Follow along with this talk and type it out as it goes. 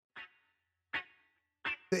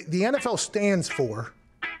The NFL stands for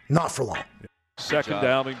not for long. Second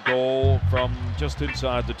down and goal from just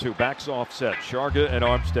inside the 2. Backs offset. Sharga and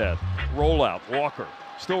Armstead. Rollout. Walker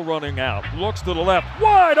still running out. Looks to the left.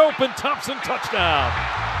 Wide open. Thompson touchdown.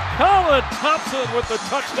 Colin Thompson with the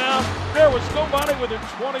touchdown. There was nobody within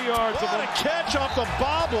 20 yards of him. What a catch off the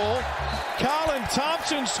bobble. Colin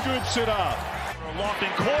Thompson scoops it up.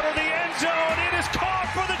 Lofting corner the end zone. It is caught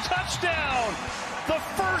for the touchdown. The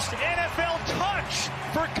first NFL touch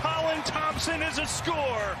for Colin Thompson is a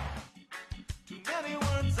score.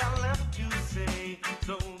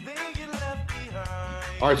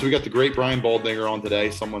 All right, so we got the great Brian Baldinger on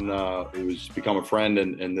today, someone who's become a friend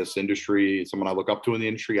in this industry, someone I look up to in the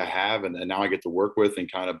industry. I have, and now I get to work with and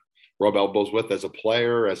kind of rub elbows with as a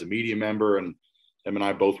player, as a media member, and him and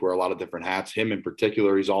I both wear a lot of different hats. Him in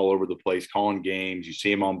particular, he's all over the place, calling games. You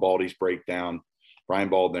see him on Baldy's Breakdown. Brian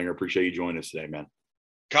Baldinger, appreciate you joining us today, man.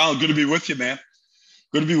 Colin, good to be with you, man.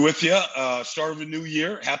 Good to be with you. Start of a new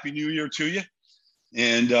year. Happy New Year to you.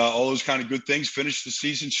 And all those kind of good things. Finish the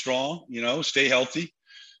season strong, stay healthy.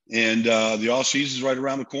 And the off season is right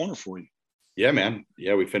around the corner for you. Yeah, man.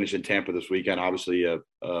 Yeah, we finished in Tampa this weekend. Obviously,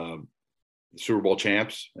 Super Bowl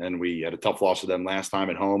champs, and we had a tough loss to them last time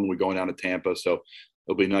at home. We're going down to Tampa, so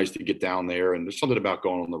it'll be nice to get down there. And there's something about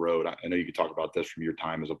going on the road. I know you could talk about this from your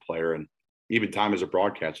time as a player and even time as a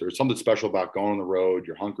broadcaster. There's something special about going on the road.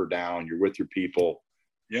 You're hunkered down. You're with your people.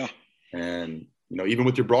 Yeah. And, even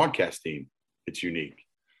with your broadcast team, it's unique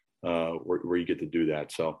where you get to do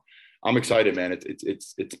that. So I'm excited, man.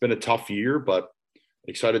 It's been a tough year, but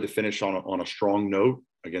excited to finish on a strong note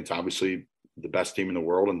against obviously the best team in the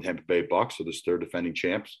world in Tampa Bay Bucks. So they're defending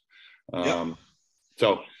champs.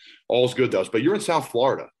 So all's good to us. But you're in South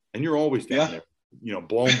Florida, and you're always down there.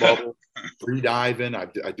 Blowing bubble, free diving. I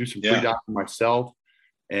do some free diving myself.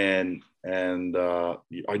 And now,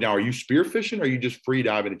 are you spearfishing, or are you just free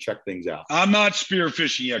diving to check things out? I'm not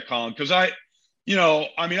spearfishing yet, Colin, because I've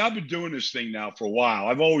been doing this thing now for a while.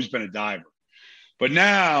 I've always been a diver, but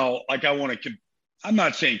now, I want to. I'm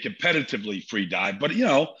not saying competitively free dive, but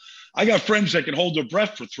I got friends that can hold their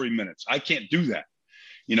breath for 3 minutes. I can't do that.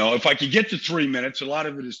 If I could get to 3 minutes, a lot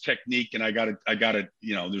of it is technique, and I got to.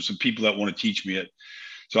 There's some people that want to teach me it.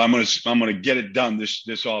 So I'm gonna get it done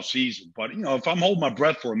this off season. But if I'm holding my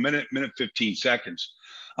breath for a minute 15 seconds,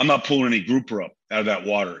 I'm not pulling any grouper up out of that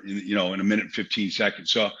water in a minute 15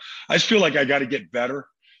 seconds. So I just feel like I got to get better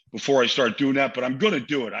before I start doing that. But I'm gonna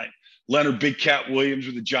do it. Leonard Big Cat Williams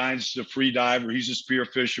with the Giants is a free diver. He's a spear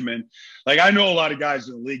fisherman. I know a lot of guys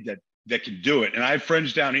in the league that can do it, and I have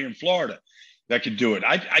friends down here in Florida that can do it.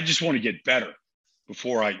 I just want to get better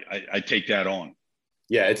before I take that on.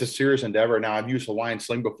 Yeah, it's a serious endeavor. Now, I've used Hawaiian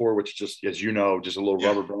sling before, which is just, as you know, just a little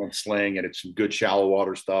rubber band sling, and it's some good shallow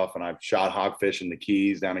water stuff. And I've shot hogfish in the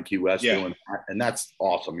Keys down in Key West doing that, and that's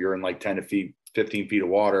awesome. You're in 10 feet, 15 feet of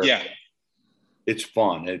water. Yeah. It's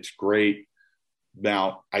fun. It's great.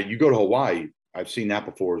 Now, you go to Hawaii. I've seen that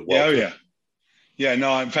before as well. Oh, yeah. Yeah,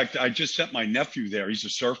 no, in fact, I just sent my nephew there. He's a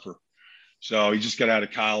surfer. So he just got out of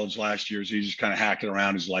college last year. So he's just kind of hacking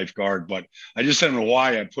around his lifeguard. But I just sent him to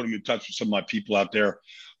Hawaii. I put him in touch with some of my people out there.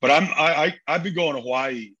 But I've been going to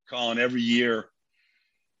Hawaii, Colin, every year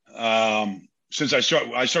since I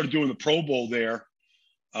started doing the Pro Bowl there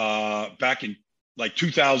back in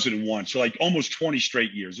 2001. So almost 20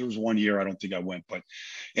 straight years. There was one year I don't think I went, but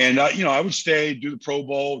I would stay, do the Pro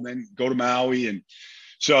Bowl, and then go to Maui. And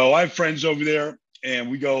so I have friends over there, and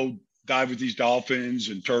we go dive with these dolphins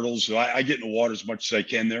and turtles. So I get in the water as much as I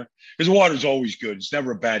can there, because the water is always good. It's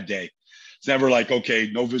never a bad day. It's never okay,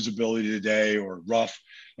 no visibility today or rough.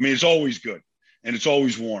 I mean, it's always good, and it's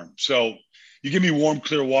always warm. So you give me warm,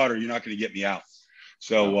 clear water, you're not going to get me out.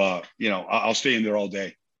 So, I'll stay in there all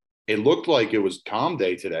day. It looked like it was calm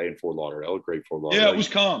day today in Fort Lauderdale. Great Fort Lauderdale. Yeah, it was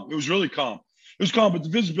calm. It was really calm. It was calm, but the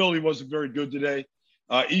visibility wasn't very good today.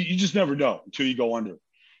 You just never know until you go under,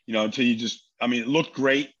 until you it looked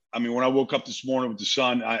great. I mean, when I woke up this morning with the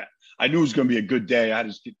sun, I knew it was going to be a good day. I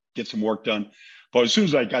had to get some work done. But as soon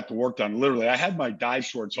as I got the work done, literally, I had my dive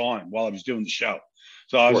shorts on while I was doing the show.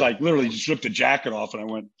 So I was literally just ripped the jacket off, and I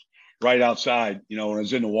went right outside, when I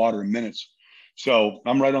was in the water in minutes. So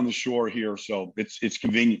I'm right on the shore here. So it's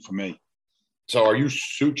convenient for me. So are you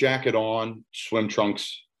suit jacket on, swim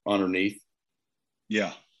trunks underneath?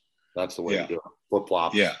 Yeah. That's the way to do it.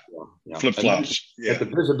 Flip-flops. Yeah. Flip-flops. If the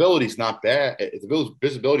visibility's not bad, if the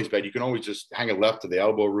visibility's bad, you can always just hang it left to the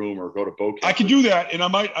elbow room or go to boat camp. I can do that, and I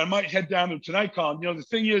might head down there tonight, Colin. The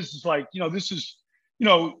thing is this is,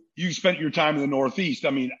 you spent your time in the Northeast. I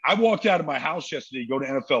mean, I walked out of my house yesterday to go to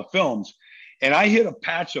NFL Films, and I hit a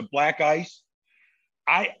patch of black ice.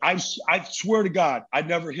 I swear to God, I'd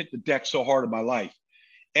never hit the deck so hard in my life.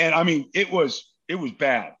 And I mean, it was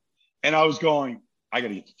bad. And I was going, I got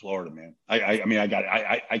to get to Florida, man.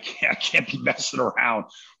 I can't be messing around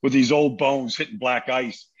with these old bones hitting black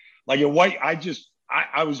ice. Like a white,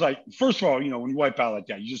 I was like, first of all, when you wipe out like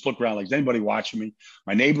that, you just look around like, is anybody watching me?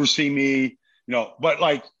 My neighbors see me, but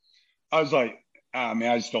like, I was like, man,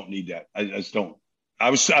 I just don't need that. I just don't.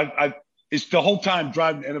 It's the whole time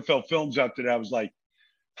driving NFL Films after that. I was like,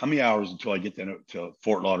 how many hours until I get to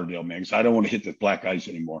Fort Lauderdale, man? Because I don't want to hit the black ice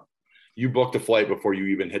anymore. You booked a flight before you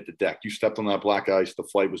even hit the deck. You stepped on that black ice. The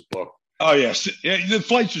flight was booked. Oh, yes. Yeah, the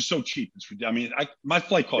flights are so cheap. My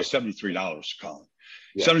flight cost $73, Colin.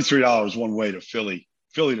 Yeah. $73 one way to Philly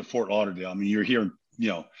to Fort Lauderdale. I mean, you're here,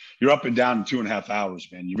 you're up and down in 2.5 hours,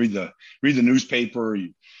 man. You read the newspaper,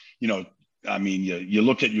 you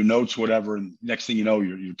look at your notes, whatever, and next thing you know,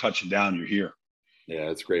 you're touching down, you're here. Yeah,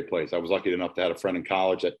 it's a great place. I was lucky enough to have a friend in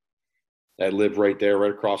college that lived right there,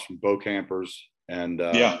 right across from Bo Campers. And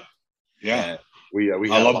yeah. And we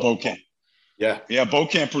I love Bo Campers. Yeah. Bo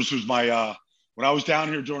Campers was my when I was down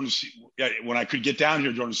here when I could get down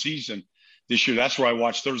here during the season this year. That's where I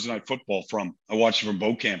watched Thursday Night Football from. I watched it from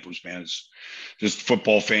Bo Campers, man. It's just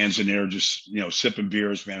football fans in there, just sipping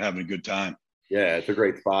beers, man, having a good time. Yeah, it's a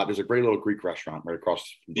great spot. There's a great little Greek restaurant right across.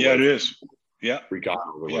 Yeah, it is. Yeah, Greek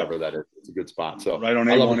Island or whatever that is. It's a good spot. So right on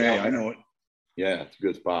A1A, I know it. Yeah, it's a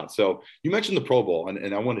good spot. So you mentioned the Pro Bowl,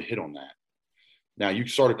 and I want to hit on that. Now you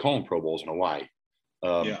started calling Pro Bowls in Hawaii.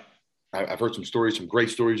 I've heard some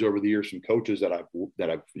great stories over the years from coaches that I've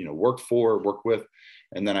worked with,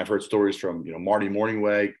 and then I've heard stories from Marty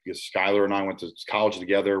Morningway, because Skyler and I went to college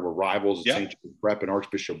together. We're rivals at St. James Prep and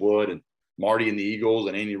Archbishop Wood, and Marty and the Eagles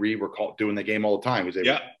and Andy Reid were doing the game all the time because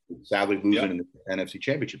they were sadly losing in the NFC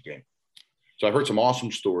Championship game. So I've heard some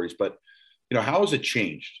awesome stories, but how has it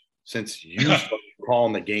changed since you started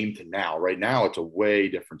calling the game to now? Right now, it's a way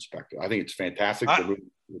different spectrum. I think it's fantastic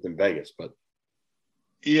within Vegas, but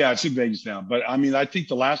yeah, it's in Vegas now. But I mean, I think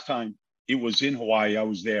the last time it was in Hawaii, I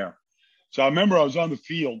was there. So I remember I was on the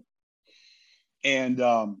field, and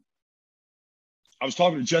I was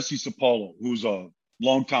talking to Jesse Sapolo, who's a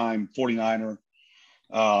longtime 49er.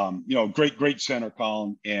 Great center,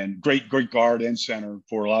 Colin, and great guard and center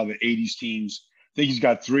for a lot of the 80s teams. I think he's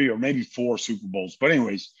got 3 or maybe 4 Super Bowls. But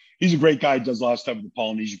anyways, he's a great guy. He does a lot of stuff with the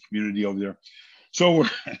Polynesian community over there. So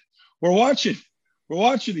we're watching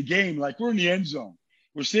the game, like we're in the end zone.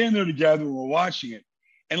 We're standing there together and we're watching it.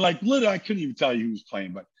 And like literally, I couldn't even tell you who was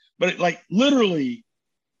playing, but literally,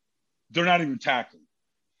 they're not even tackling.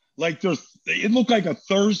 Like it looked like a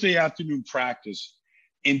Thursday afternoon practice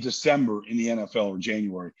in December in the NFL or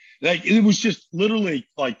January. Like it was just literally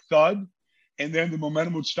like thud, and then the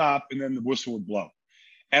momentum would stop, and then the whistle would blow.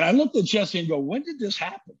 And I looked at Jesse and go, when did this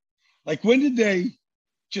happen? Like, when did they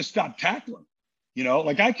just stop tackling?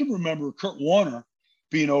 Like I can remember Kurt Warner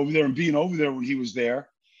being over there when he was there.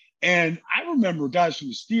 And I remember guys from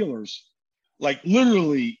the Steelers, like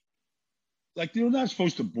literally, like they were not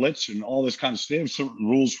supposed to blitz and all this kind of stuff. They have certain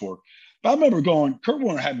rules for it. But I remember going, Kurt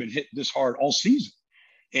Warner had been hit this hard all season.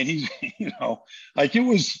 And he's, like it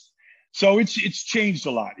was, so it's changed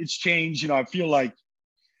a lot. It's changed. I feel like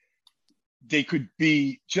they could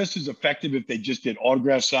be just as effective if they just did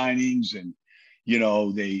autograph signings and,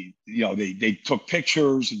 they took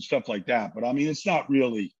pictures and stuff like that. But I mean, it's not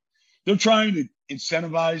really, they're trying to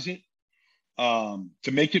incentivize it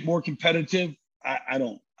to make it more competitive. I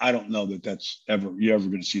don't know that you're ever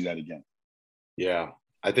going to see that again. Yeah.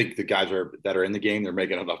 I think the guys that are in the game, they're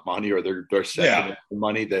making enough money, or they're saving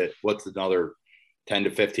money that what's another 10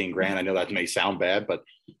 to 15 grand. I know that may sound bad, but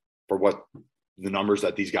for what the numbers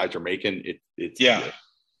that these guys are making, it's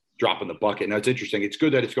dropping the bucket. Now it's interesting. It's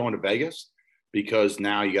good that it's going to Vegas because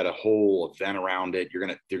now you got a whole event around it.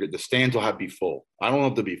 The stands will be full. I don't know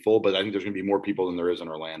if they'll be full, but I think there's going to be more people than there is in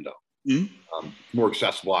Orlando. Mm-hmm. More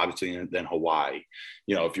accessible, obviously, than Hawaii.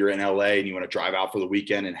 If you're in LA and you want to drive out for the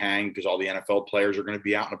weekend and hang because all the NFL players are going to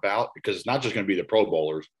be out and about, because it's not just going to be the Pro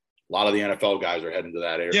Bowlers. A lot of the NFL guys are heading to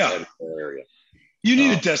that area. Yeah. You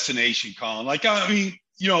need a destination, Colin. Like, I mean,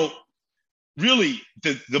 really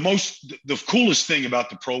the coolest thing about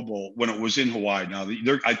the Pro Bowl when it was in Hawaii. Now,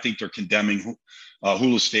 I think they're condemning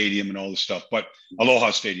Hula Stadium and all this stuff, but Aloha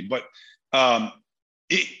Stadium. But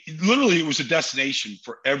it was a destination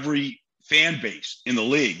for every fan base in the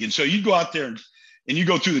league. And so you go out there and you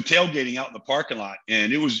go through the tailgating out in the parking lot,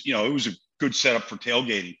 and it was a good setup for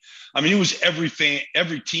tailgating. I mean, it was every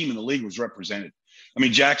team in the league was represented. I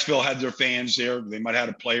mean, Jacksonville had their fans there. They might have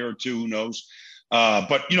had a player or two, who knows?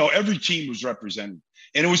 But every team was represented,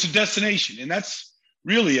 and it was a destination. And that's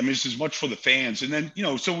really, I mean, it's as much for the fans. And then,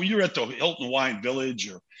 so when you're at the Hilton Hawaiian Village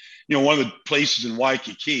or, one of the places in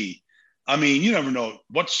Waikiki, I mean, you never know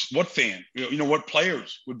what fan, what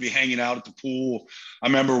players would be hanging out at the pool. I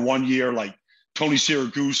remember one year, like Tony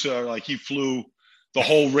Siragusa, like he flew the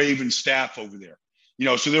whole Ravens staff over there.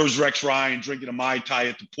 So there was Rex Ryan drinking a Mai Tai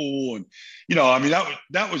at the pool, and I mean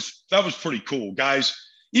that was pretty cool, guys.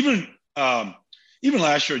 Even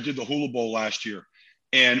last year, I did the Hula Bowl last year,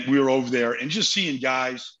 and we were over there, and just seeing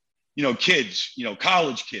guys, kids,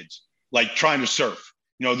 college kids, like trying to surf.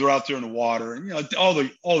 They're out there in the water, and all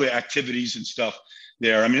the activities and stuff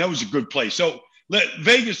there. I mean, that was a good place. So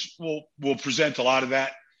Vegas will present a lot of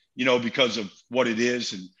that, because of what it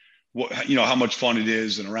is and what how much fun it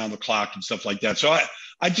is and around the clock and stuff like that. So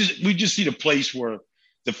we just need a place where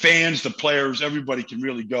the fans, the players, everybody can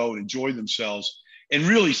really go and enjoy themselves and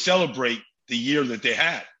really celebrate the year that they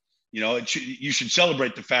had. You should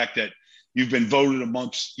celebrate the fact that you've been voted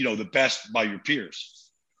amongst the best by your peers.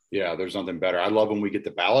 Yeah, there's nothing better. I love when we get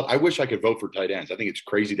the ballot. I wish I could vote for tight ends. I think it's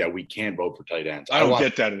crazy that we can't vote for tight ends. I don't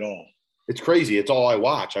get that at all. It's crazy. It's all I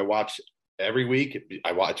watch. I watch every week.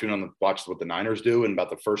 I tune on to watch what the Niners do and about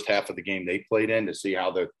the first half of the game they played in to see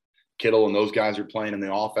how the Kittle and those guys are playing in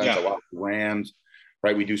the offense. Yeah. I watch the Rams.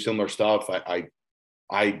 Right, we do similar stuff.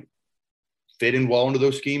 I fit in well into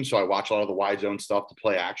those schemes, so I watch a lot of the wide zone stuff to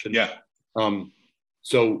play action. Yeah.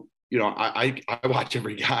 So I watch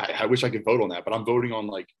every guy. I wish I could vote on that, but I'm voting on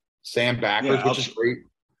like Sam backers, which is great.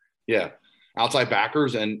 Yeah. Outside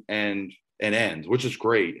backers and ends, which is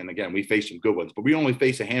great. And again, we face some good ones, but we only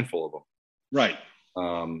face a handful of them. Right.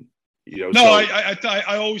 No,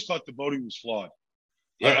 I always thought the voting was flawed.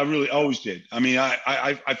 Yeah. I really always did. I mean,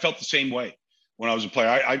 I felt the same way when I was a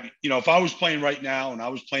player. If I was playing right now and I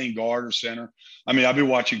was playing guard or center, I mean, I'd be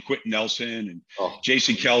watching Quentin Nelson and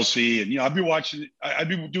Jason Kelsey, and I'd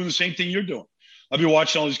be doing the same thing you're doing. I'd be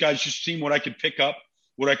watching all these guys, just seeing what I could pick up,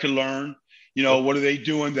 what I could learn. What are they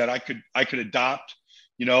doing that I could adopt?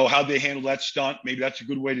 How they handle that stunt. Maybe that's a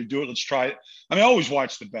good way to do it. Let's try it. I mean, I always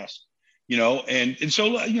watch the best. And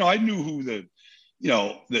so I knew who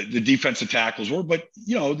the defensive tackles were, but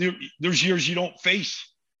there's years you don't face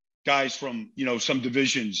guys from some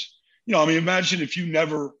divisions. I mean, imagine if you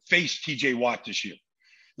never faced TJ Watt this year.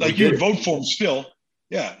 Like you'd vote for him still.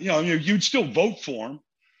 Yeah. You'd still vote for him,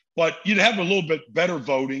 but you'd have a little bit better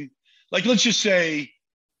voting. Like, let's just say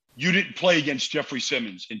you didn't play against Jeffrey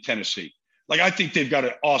Simmons in Tennessee. Like, I think they've got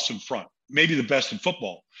an awesome front, maybe the best in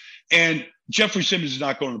football. And Jeffrey Simmons is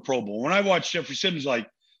not going to the Pro Bowl. When I watch Jeffrey Simmons, like,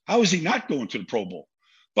 how is he not going to the Pro Bowl?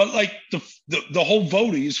 But like the whole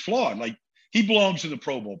voting is flawed. Like, he belongs in the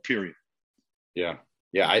Pro Bowl, period. Yeah.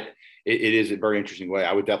 Yeah. It is a very interesting way.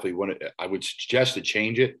 I would definitely I would suggest to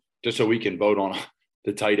change it just so we can vote on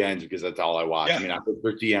the tight ends, because that's all I watch. Yeah. I mean, I think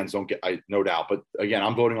their DNs don't get, no doubt. But again,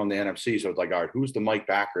 I'm voting on the NFC. So it's like, all right, who's the Mike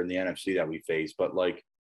backer in the NFC that we face? But like,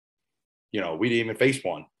 we didn't even face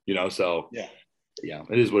one, so yeah,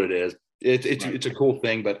 it is what it is. It's a cool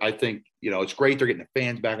thing, but I think, it's great. They're getting the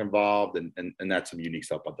fans back involved and that's some unique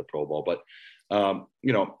stuff about the Pro Bowl. But,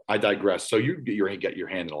 I digress. So you get your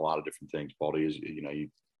hand in a lot of different things, Baldy.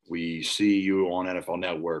 We see you on NFL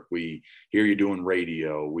Network. We hear you doing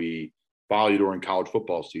radio. We follow you during college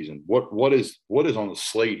football season. What is on the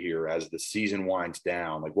slate here as the season winds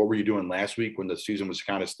down? Like, what were you doing last week when the season was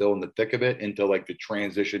kind of still in the thick of it into like the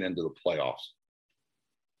transition into the playoffs?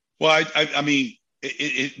 Well, I mean,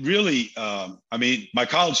 it really, my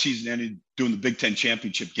college season ended doing the Big Ten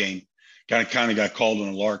championship game. Kind of got called on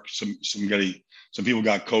a lark. Some people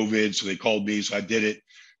got COVID, so they called me. So I did it.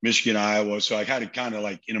 Michigan, Iowa. So I had to kind of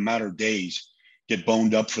like in a matter of days get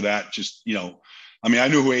boned up for that. Just, I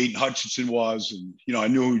knew who Aiden Hutchinson was, and, I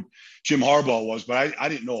knew who Jim Harbaugh was, but I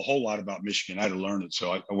didn't know a whole lot about Michigan. I had to learn it.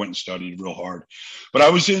 So I went and studied real hard. But I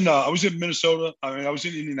was in Minnesota. I was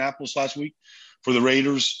in Indianapolis last week for the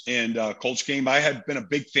Raiders and Colts game. I had been a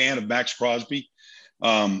big fan of Max Crosby.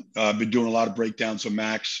 I've been doing a lot of breakdowns of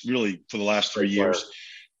Max really for the last 3 years.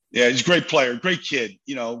 Yeah, he's a great player, great kid,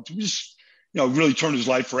 just, really turned his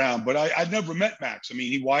life around. But I'd never met Max. I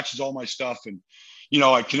mean, he watches all my stuff and,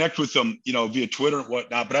 I connect with him, via Twitter and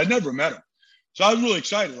whatnot, but I'd never met him. So I was really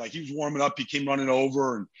excited. Like, he was warming up. He came running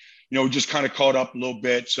over and, we just kind of caught up a little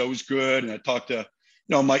bit. So it was good. And I talked to,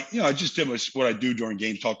 Mike, I just did what I do during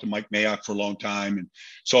games, talked to Mike Mayock for a long time and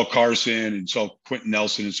saw Carson and saw Quentin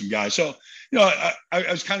Nelson and some guys. So, I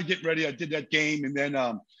was kind of getting ready. I did that game. And then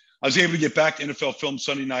I was able to get back to NFL Film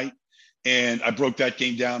Sunday night. And I broke that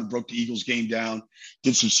game down, broke the Eagles game down,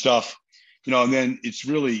 did some stuff, and then it's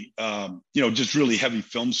really, just really heavy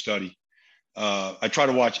film study. I try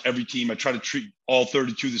to watch every team. I try to treat all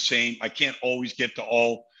 32 the same. I can't always get to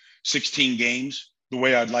all 16 games the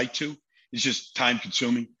way I'd like to. It's just time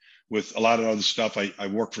consuming with a lot of other stuff. I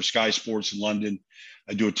work for Sky Sports in London.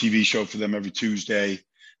 I do a TV show for them every Tuesday.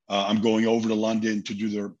 I'm going over to London to do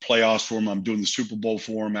their playoffs for them. I'm doing the Super Bowl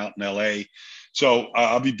for them out in LA. So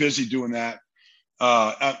I'll be busy doing that.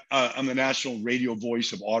 I'm the national radio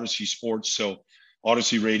voice of Odyssey Sports, so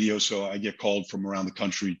Odyssey Radio. So I get called from around the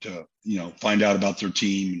country to, find out about their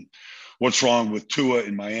team, what's wrong with Tua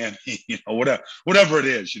in Miami, whatever it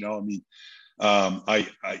is,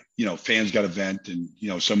 fans got to vent, and,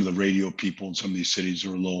 some of the radio people in some of these cities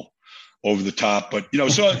are a little over the top, but,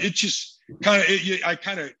 so it's just I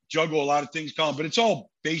kind of juggle a lot of things, Colin, but it's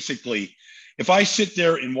all basically, if I sit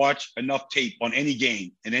there and watch enough tape on any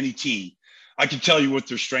game and any team, I can tell you what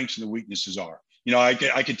their strengths and the weaknesses are.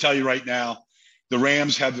 I can tell you right now, the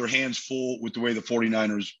Rams have their hands full with the way the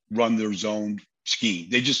 49ers run their zone scheme.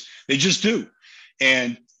 They just do.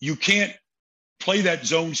 And you can't play that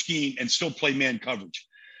zone scheme and still play man coverage,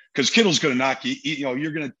 because Kittle's going to knock you.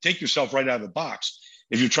 You're going to take yourself right out of the box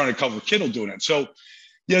if you're trying to cover Kittle doing it. So,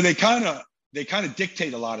 they kind of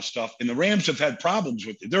dictate a lot of stuff, and the Rams have had problems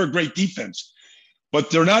with it. They're a great defense, but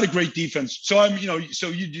they're not a great defense. So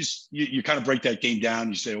you kind of break that game down.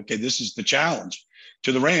 You say, okay, this is the challenge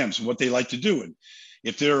to the Rams and what they like to do. And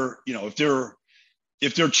if their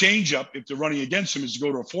change up, if they're running against them, is to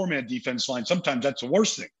go to a 4-man defense line, sometimes that's the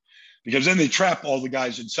worst thing, because then they trap all the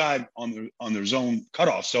guys inside on their zone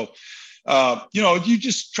cutoff. So, you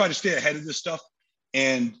just try to stay ahead of this stuff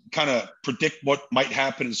and kind of predict what might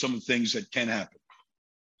happen and some of the things that can happen.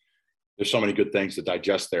 There's so many good things to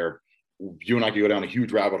digest there. You and I could go down a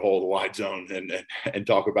huge rabbit hole of the wide zone and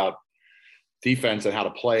talk about defense and how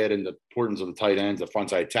to play it, and the importance of the tight ends, the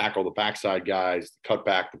front side tackle, the backside guys, the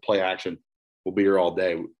cutback, the play action. We'll be here all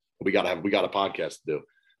day. We got a podcast to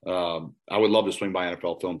do. I would love to swing by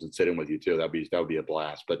NFL Films and sit in with you too. That would be a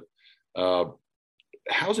blast. But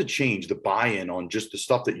how's it changed the buy-in on just the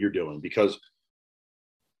stuff that you're doing? Because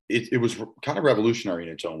it was kind of revolutionary in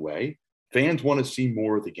its own way. Fans want to see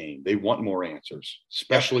more of the game. They want more answers,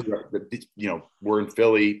 especially, we're in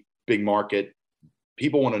Philly, big market.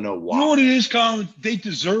 People want to know why. You know what it is, Colin? They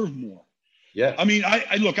deserve more. Yeah. I mean,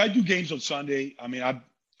 I do games on Sunday. I mean,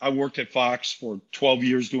 I worked at Fox for 12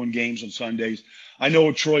 years doing games on Sundays. I know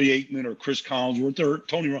what Troy Aikman or Chris Collinsworth or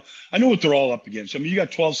Tony Romo, I know what they're all up against. I mean, you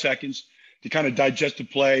got 12 seconds to kind of digest the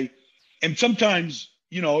play. And sometimes,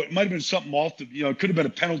 it might have been something off it could have been a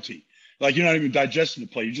penalty. Like, you're not even digesting the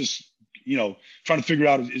play. You're just, trying to figure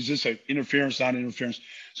out, is this an interference, not interference?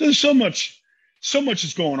 So there's so much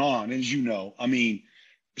is going on, as you know. I mean,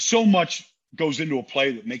 so much goes into a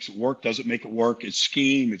play that makes it work, doesn't make it work. It's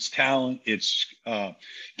scheme, it's talent, it's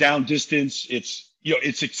down distance, it's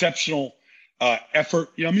exceptional effort.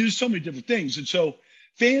 There's so many different things. And so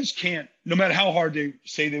fans can't, no matter how hard they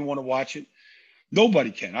say they want to watch it,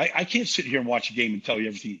 nobody can. I can't sit here and watch a game and tell you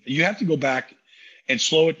everything. You have to go back and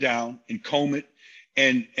slow it down and comb it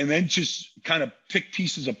and then just kind of pick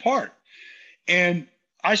pieces apart. And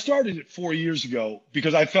I started it 4 years ago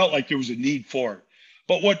because I felt like there was a need for it.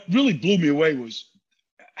 But what really blew me away was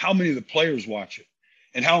how many of the players watch it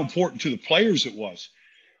and how important to the players it was.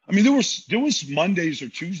 I mean, there was Mondays or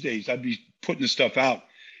Tuesdays I'd be putting this stuff out,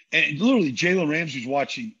 and literally Jalen Ramsey's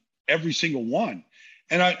watching every single one.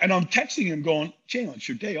 And I'm texting him going, Jalen, it's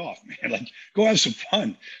your day off, man. Like, go have some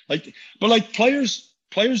fun. But players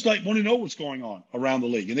like want to know what's going on around the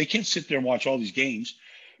league, and they can't sit there and watch all these games,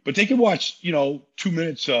 but they can watch 2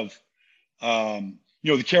 minutes of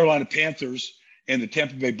the Carolina Panthers and the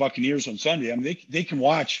Tampa Bay Buccaneers on Sunday. I mean, they can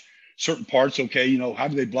watch certain parts. Okay, how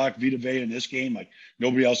do they block Vita Vea in this game? Like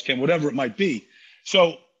nobody else can, whatever it might be.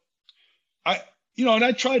 So and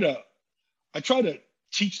I try to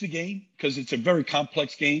teach the game because it's a very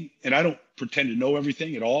complex game, and I don't pretend to know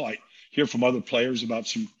everything at all. I hear from other players about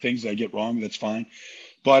some things that I get wrong. That's fine.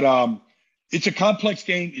 But it's a complex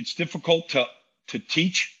game. It's difficult to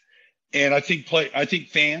teach. And I think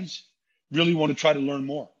fans really want to try to learn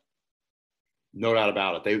more. No doubt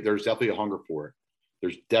about it. There's definitely a hunger for it.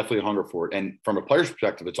 There's definitely a hunger for it. And from a player's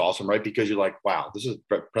perspective, it's awesome, right? Because you're like, wow, this is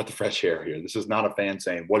breath of fresh air here. This is not a fan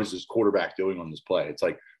saying, what is this quarterback doing on this play? It's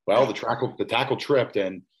like, well, the tackle tripped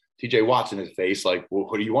and TJ Watt's in his face. Like, well,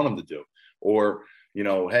 what do you want him to do? Or,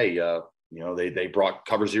 hey, they brought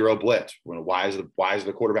cover zero blitz. Why is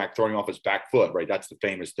the quarterback throwing off his back foot? Right. That's the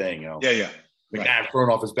famous thing. Yeah. McNabb throwing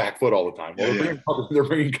off his back foot all the time. Well, they're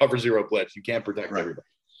bringing cover zero blitz. You can't protect everybody.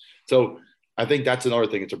 So I think that's another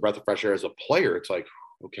thing. It's a breath of fresh air as a player. It's like,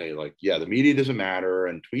 okay, the media doesn't matter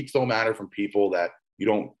and tweets don't matter from people that you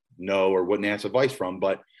don't know or wouldn't ask advice from,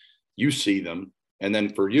 but you see them. And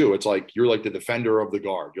then for you, it's like, you're like the defender of the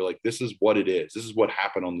guard. You're like, this is what it is. This is what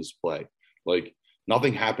happened on this play. Like,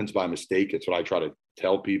 Nothing happens by mistake. It's what I try to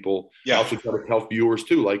tell people. Yeah. I also try to tell viewers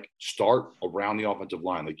too, like start around the offensive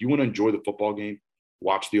line. Like you want to enjoy the football game,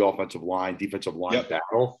 watch the offensive line, defensive line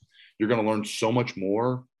battle. You're going to learn so much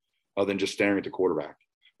more than just staring at the quarterback.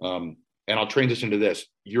 And I'll transition to this.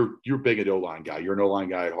 You're big at O-line guy. You're an O-line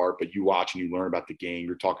guy at heart, but you watch and you learn about the game.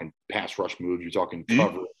 You're talking pass rush moves. You're talking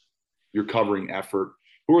cover. You're covering effort.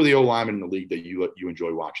 Who are the O-linemen in the league that you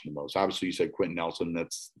enjoy watching the most? Obviously, you said Quentin Nelson.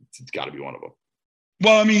 It's got to be one of them.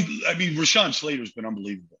 Well, I mean, Rashawn Slater's been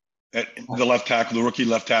unbelievable at the left tackle, the rookie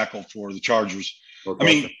left tackle for the Chargers. I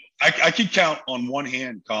mean, I could count on one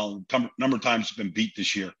hand, Colin, number of times he's been beat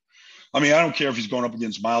this year. I mean, I don't care if he's going up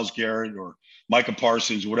against Myles Garrett or Micah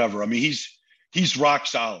Parsons or whatever. I mean, he's rock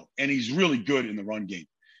solid, and he's really good in the run game.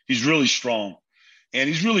 He's really strong, and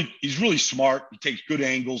he's really smart. He takes good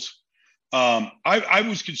angles. I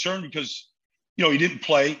was concerned because, you know, he didn't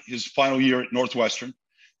play his final year at Northwestern,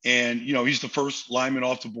 and, you know, he's the first lineman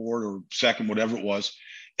off the board or second, whatever it was.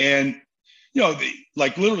 And, you know,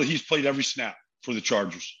 like literally he's played every snap for the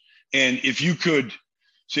Chargers. And if you could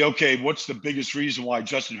say, okay, what's the biggest reason why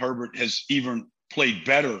Justin Herbert has even played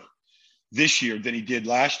better this year than he did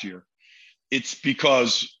last year? It's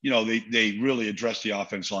because, you know, they really addressed the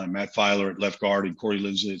offensive line. Matt Filer at left guard and Corey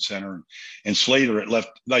Linsley at center and Slater at left.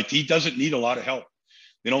 Like, he doesn't need a lot of help.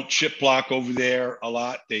 They don't chip block over there a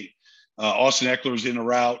lot. Austin Eckler's in a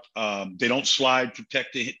route. They don't slide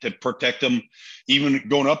to protect him, even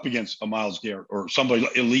going up against a Myles Garrett or somebody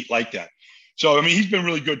elite like that. So, I mean, he's been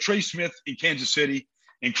really good. Trey Smith in Kansas City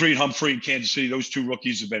and Creed Humphrey in Kansas City, those two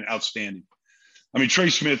rookies have been outstanding. I mean, Trey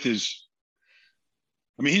Smith is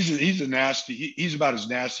 – I mean, he's a nasty – he's about as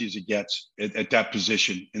nasty as it gets at that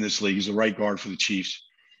position in this league. He's a right guard for the Chiefs.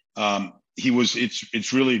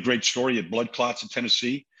 It's really a great story at Blood Clots in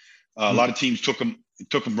Tennessee. A lot of teams took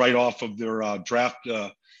him right off of their draft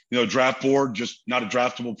board, just not a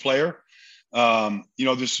draftable player. You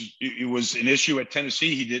know, it was an issue at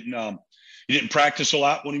Tennessee. He didn't practice a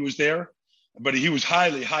lot when he was there, but he was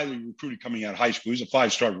highly, highly recruited coming out of high school. He was a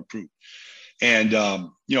 5-star recruit. And,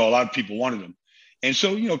 you know, a lot of people wanted him. And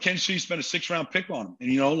so, you know, Kansas City spent a 6th-round pick on him.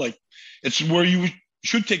 And, you know, like, it's where you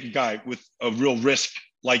should take a guy with a real risk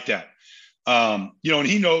like that. You know, and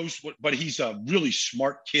he knows but he's a really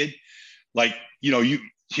smart kid. Like, you know,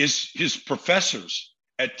 his professors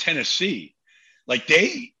at Tennessee, like,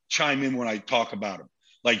 they chime in when I talk about him.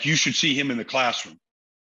 Like, you should see him in the classroom.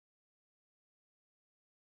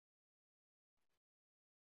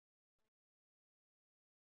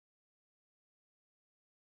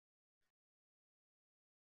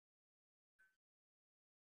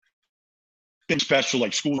 Special,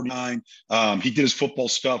 like School 9. He did his football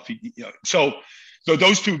stuff. So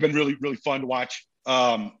those two have been really, really fun to watch.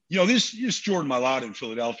 You know, this Jordan Mailata in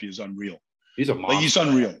Philadelphia is unreal. He's a monster. Like, he's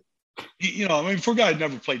unreal. You know, I mean, for a guy who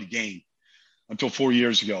never played a game until 4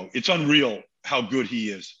 years ago, it's unreal how good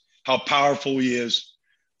he is, how powerful he is,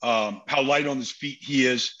 how light on his feet he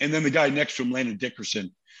is. And then the guy next to him, Landon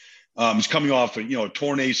Dickerson, is coming off a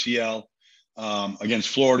torn ACL against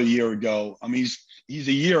Florida a year ago. I mean, he's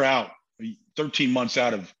a year out, 13 months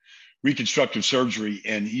out of reconstructive surgery,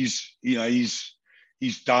 and he's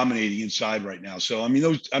dominating inside right now. So,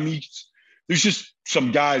 there's just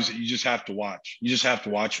some guys that you just have to watch. You just have to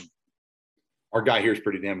watch them. Our guy here is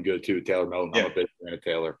pretty damn good too, Taylor Melton. Yeah. I'm a big fan of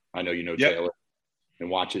Taylor. I know you know Taylor and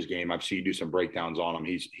watch his game. I've seen you do some breakdowns on him.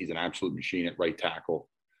 He's an absolute machine at right tackle.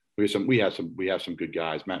 We have some good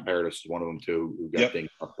guys. Matt Paradis is one of them too, who got things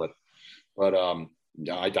up, but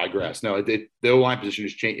I digress. No, the O-line position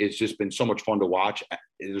has changed. It's just been so much fun to watch.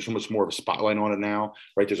 There's so much more of a spotlight on it now,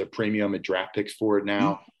 right? There's a premium at draft picks for it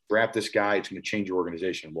now. Mm-hmm. Draft this guy, it's going to change your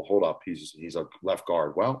organization. Well, hold up, he's a left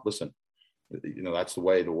guard. Well, listen, you know, that's the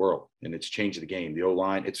way of the world, and it's changed the game. The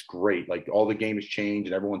O-line, it's great. Like, all the game has changed,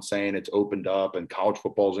 and everyone's saying it's opened up, and college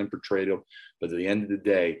football is infiltrated. But at the end of the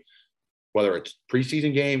day, whether it's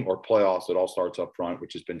preseason game or playoffs, it all starts up front,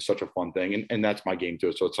 which has been such a fun thing, and that's my game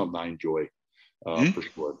too. So it's something I enjoy. For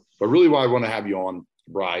sure. But really why I want to have you on,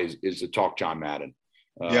 Bry, is to talk John Madden.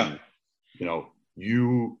 You know,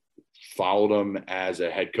 you followed him as a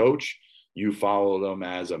head coach. You followed him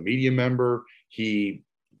as a media member. He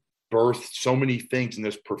birthed so many things in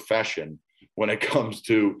this profession when it comes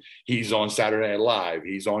to, he's on Saturday Night Live.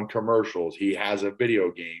 He's on commercials. He has a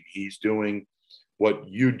video game. He's doing what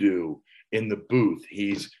you do in the booth.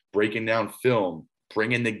 He's breaking down film,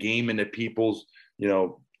 bringing the game into people's, you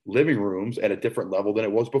know, living rooms at a different level than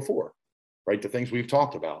it was before, right? The things we've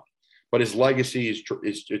talked about. But his legacy is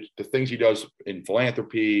the things he does in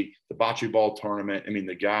philanthropy, the bocce ball tournament. I mean,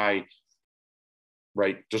 the guy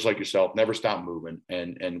right? Just like yourself, never stopped moving,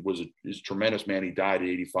 and was a tremendous man. He died at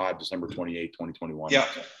 85, December 28, 2021. Yeah.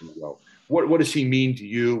 What does he mean to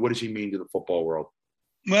you? What does he mean to the football world?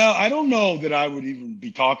 Well, I don't know that I would even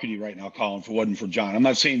be talking to you right now, Colin, if it wasn't for John. I'm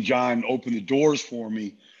not saying John opened the doors for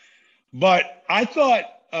me, but I thought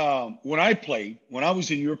when I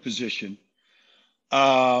was in your position,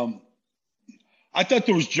 I thought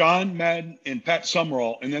there was John Madden and Pat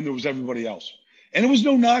Summerall, and then there was everybody else. And there was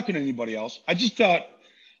no knocking anybody else. I just thought,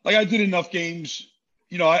 like, I did enough games.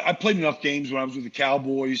 You know, I played enough games when I was with the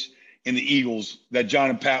Cowboys and the Eagles that John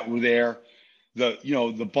and Pat were there.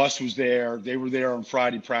 The bus was there. They were there on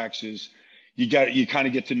Friday practices. You kind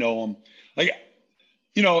of get to know them. Like,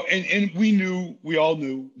 you know, and we all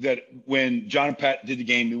knew that when John and Pat did the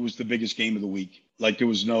game, it was the biggest game of the week. Like, there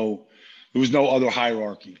was no other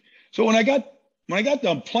hierarchy. So when I got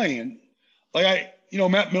done playing, like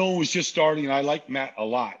Matt Millen was just starting, and I liked Matt a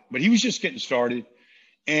lot, but he was just getting started.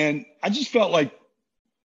 And I just felt like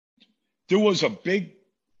there was a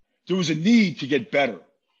need to get better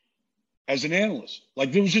as an analyst.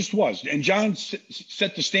 Like, there was. And John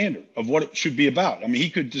set the standard of what it should be about. I mean, he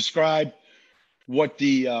could describe what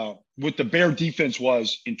the Bear defense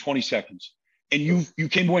was in 20 seconds. And you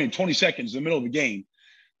came away in 20 seconds in the middle of the game,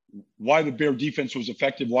 why the Bear defense was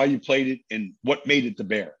effective, why you played it, and what made it the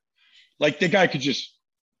Bear. Like, the guy could just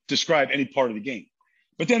describe any part of the game.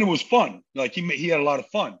 But then it was fun. Like, he had a lot of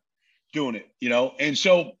fun doing it, you know? And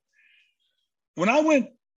so when I went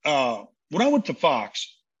to Fox,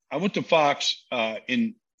 in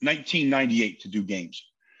 1998 to do games.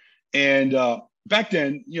 And back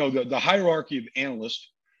then, you know, the hierarchy of analysts,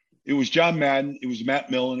 it was John Madden, it was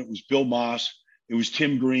Matt Millen, it was Bill Moss, it was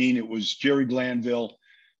Tim Green, it was Jerry Glanville,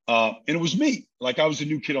 and it was me. Like, I was the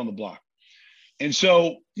new kid on the block. And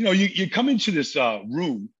so, you know, you come into this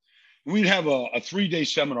room, and we'd have a 3-day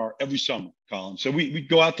seminar every summer, Colin. So we'd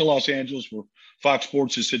go out to Los Angeles where Fox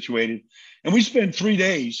Sports is situated, and we spend 3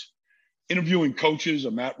 days interviewing coaches,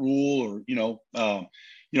 or Matt Rule, or,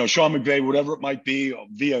 Sean McVay, whatever it might be,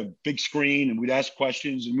 via big screen. And we'd ask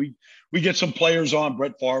questions, and we'd get some players on.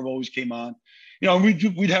 Brett Favre always came on, you know, and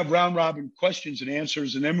we'd have round robin questions and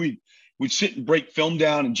answers. And then we'd sit and break film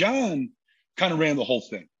down, and John kind of ran the whole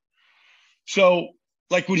thing. So,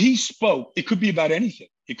 like, when he spoke, it could be about anything.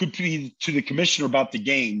 It could be to the commissioner about the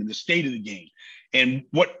game and the state of the game and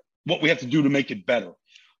what we have to do to make it better.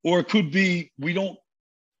 Or it could be, we don't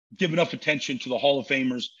give enough attention to the Hall of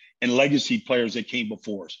Famers and legacy players that came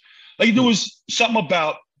before us. Like, there was something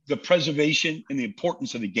about the preservation and the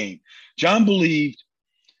importance of the game. John believed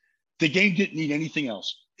the game didn't need anything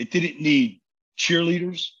else. It didn't need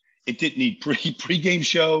cheerleaders. It didn't need pre-game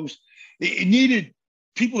shows. It needed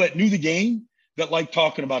people that knew the game, that liked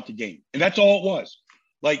talking about the game. And that's all it was.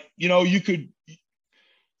 Like, you know, you could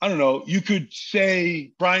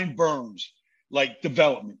say Brian Burns, like,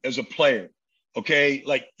 development as a player. Okay.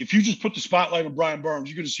 Like, if you just put the spotlight on Brian Burns,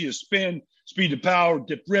 you're going to see a spin, speed to power,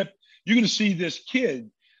 dip, rip. You're going to see this kid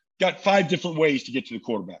got 5 different ways to get to the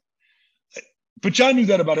quarterback. But John knew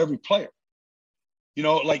that about every player. You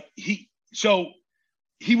know, like, he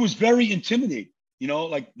was very intimidating. You know,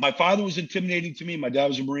 like, my father was intimidating to me. My dad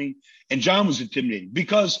was a Marine, and John was intimidating,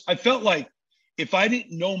 because I felt like if I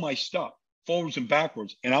didn't know my stuff forwards and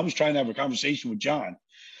backwards, and I was trying to have a conversation with John,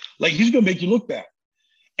 like, he's going to make you look bad.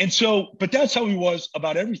 And so, but that's how he was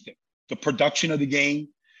about everything. The production of the game,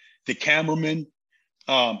 the cameraman,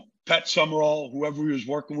 Pat Summerall, whoever he was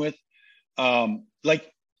working with, like,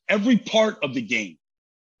 every part of the game,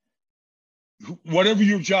 whatever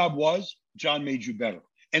your job was, John made you better.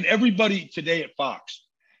 And everybody today at Fox,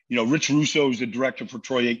 you know, Rich Russo is the director for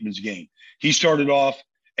Troy Aikman's game. He started off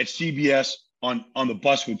at CBS on the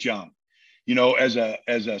bus with John, you know, as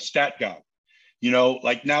a stat guy. You know,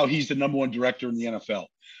 like, now he's the #1 director in the NFL.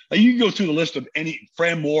 Like, you can go through the list of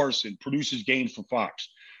Fran Morrison produces games for Fox.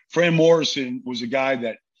 Fran Morrison was a guy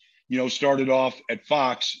that, you know, started off at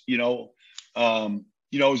Fox, as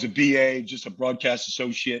a BA, just a broadcast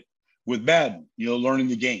associate with Madden, you know, learning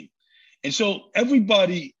the game. And so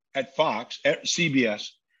everybody at Fox, at CBS,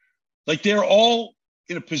 like, they're all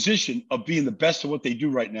in a position of being the best of what they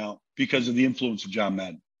do right now because of the influence of John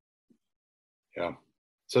Madden. Yeah,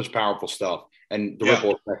 such powerful stuff. And the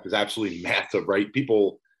ripple effect is absolutely massive, right?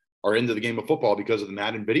 People are into the game of football because of the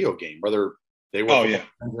Madden video game, whether they were friends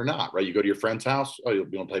or not, right? You go to your friend's house, oh, you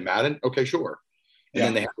want to play Madden? Okay, sure. And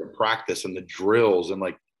then they have to practice and the drills. And,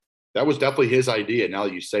 like, that was definitely his idea. Now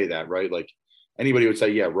that you say that, right? Like, anybody would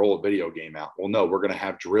say, yeah, roll a video game out. Well, no, we're going to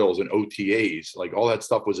have drills and OTAs. Like, all that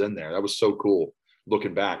stuff was in there. That was so cool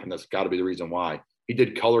looking back. And that's got to be the reason why. He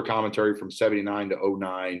did color commentary from 79 to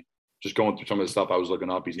 09, just going through some of the stuff I was looking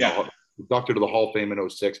up. He's inducted to the Hall of Fame in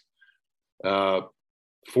 06.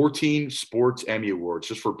 14 Sports Emmy Awards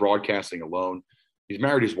just for broadcasting alone. He's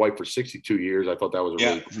married his wife for 62 years. I thought that was a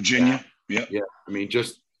really Virginia. Yeah. I mean,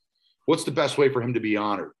 just what's the best way for him to be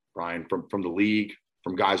honored, Brian, from the league,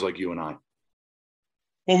 from guys like you and I?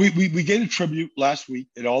 Well, we gave a tribute last week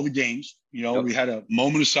at all the games. You know, we had a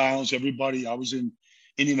moment of silence. Everybody, I was in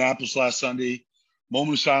Indianapolis last Sunday.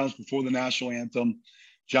 Moment of silence before the national anthem.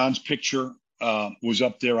 John's picture was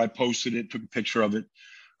up there. I posted it, took a picture of it.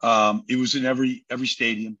 It was in every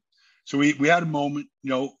stadium. So we had a moment, you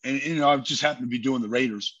know, and you know, I just happened to be doing the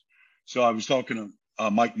Raiders. So I was talking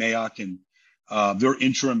to Mike Mayock and their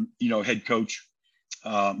interim, you know, head coach,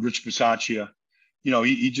 Rich Bisaccia. You know,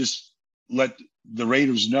 he just let the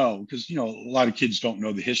Raiders know, because, you know, a lot of kids don't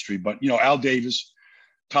know the history, but, you know, Al Davis,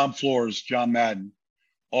 Tom Flores, John Madden,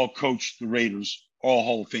 all coached the Raiders, all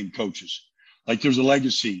Hall of Fame coaches. Like, there's a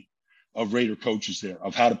legacy of Raider coaches there,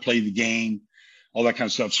 of how to play the game, all that kind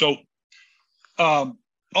of stuff. So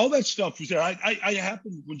all that stuff was there. I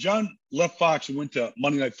happened, when John left Fox and went to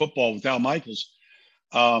Monday Night Football with Al Michaels,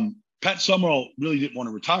 Pat Summerall really didn't want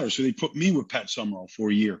to retire, so they put me with Pat Summerall for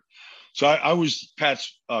a year. So I was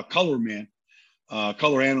Pat's color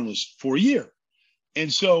analyst for a year.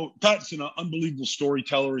 And so Pat's an unbelievable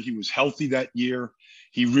storyteller. He was healthy that year.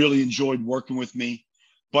 He really enjoyed working with me.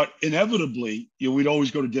 But inevitably, you know, we'd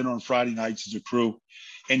always go to dinner on Friday nights as a crew.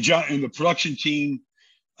 And John and the production team,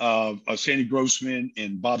 Sandy Grossman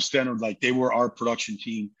and Bob Stenner, like, they were our production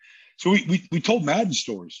team. So we told Madden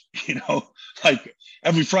stories, you know, like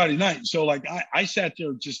every Friday night. So like I sat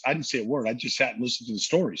there, I didn't say a word. I just sat and listened to the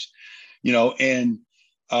stories, you know, and,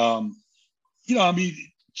 you know, I mean,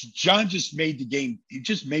 John just made the game. He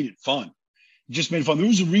just made it fun. There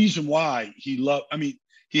was a reason why he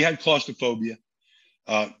had claustrophobia.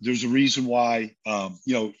 There's a reason why,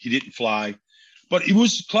 you know, he didn't fly, but it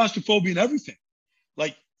was claustrophobia and everything.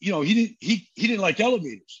 Like, you know, he didn't like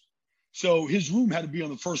elevators. So his room had to be on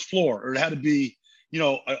the first floor, or it had to be, you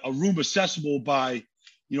know, a room accessible by,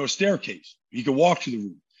 you know, a staircase. He could walk to the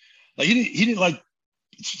room. Like, he didn't like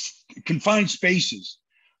confined spaces,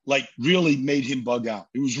 like, really made him bug out.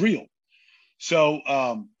 It was real. So,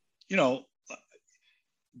 you know,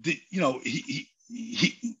 he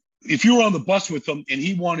if you were on the bus with him and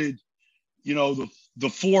he wanted, you know, the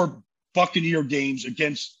 4 Buccaneer games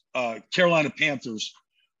against Carolina Panthers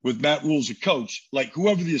with Matt Rule as a coach, like,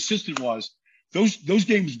 whoever the assistant was, those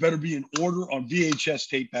games better be in order on VHS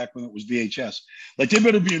tape back when it was VHS. Like, they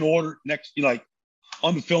better be in order next, you know, like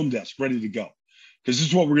on the film desk, ready to go, because this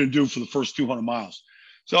is what we're going to do for the first 200 miles.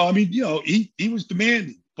 So, I mean, you know, he was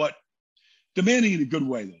demanding, but demanding in a good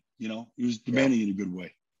way, though. You know, he was demanding in a good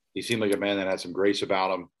way. He seemed like a man that had some grace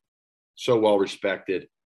about him. So well respected.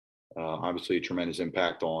 Obviously, a tremendous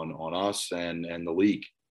impact on us and the league.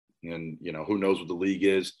 And, you know, who knows what the league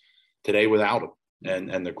is today without him,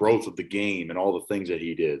 and the growth of the game and all the things that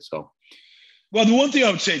he did. So, well, the one thing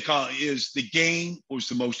I would say, Colin, is the game was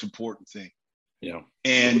the most important thing. You know,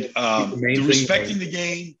 and the respecting the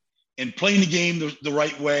game and playing the game the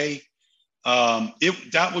right way.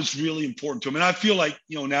 That was really important to him. And I feel like,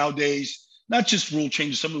 you know, nowadays, not just rule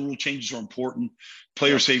changes, some of the rule changes are important.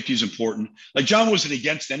 Player safety is important. Like, John wasn't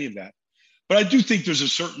against any of that. But I do think there's a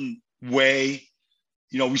certain way,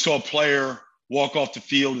 you know, we saw a player walk off the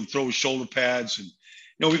field and throw his shoulder pads. And, you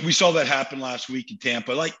know, we saw that happen last week in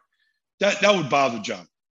Tampa. Like, that would bother John.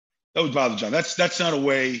 That would bother John. That's not a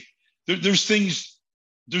way. There's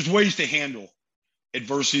ways to handle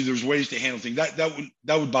adversity. There's ways to handle things.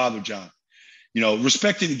 That would bother John. You know,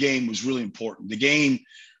 respecting the game was really important. The game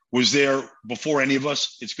was there before any of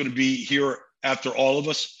us. It's going to be here after all of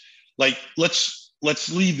us. Like, let's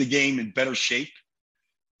leave the game in better shape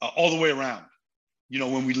all the way around, you know,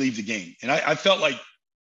 when we leave the game. And I felt like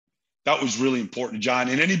that was really important to John,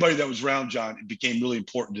 and anybody that was around John, it became really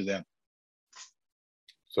important to them.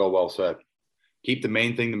 So well said. Keep the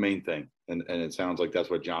main thing the main thing. And it sounds like that's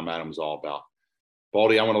what John Madden was all about.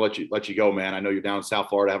 Baldy, I want to let you go, man. I know you're down in South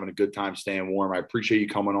Florida having a good time staying warm. I appreciate you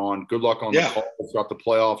coming on. Good luck on the call throughout the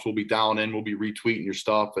playoffs. We'll be dialing in. We'll be retweeting your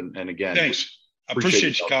stuff. And again, thanks. I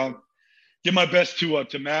appreciate you, Colin. Give my best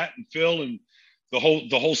to Matt and Phil and the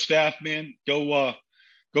whole staff, man. Go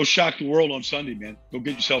shock the world on Sunday, man. Go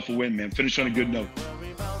get yourself a win, man. Finish on a good note.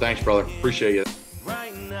 Thanks, brother. Appreciate it.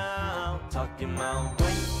 Right now, talking about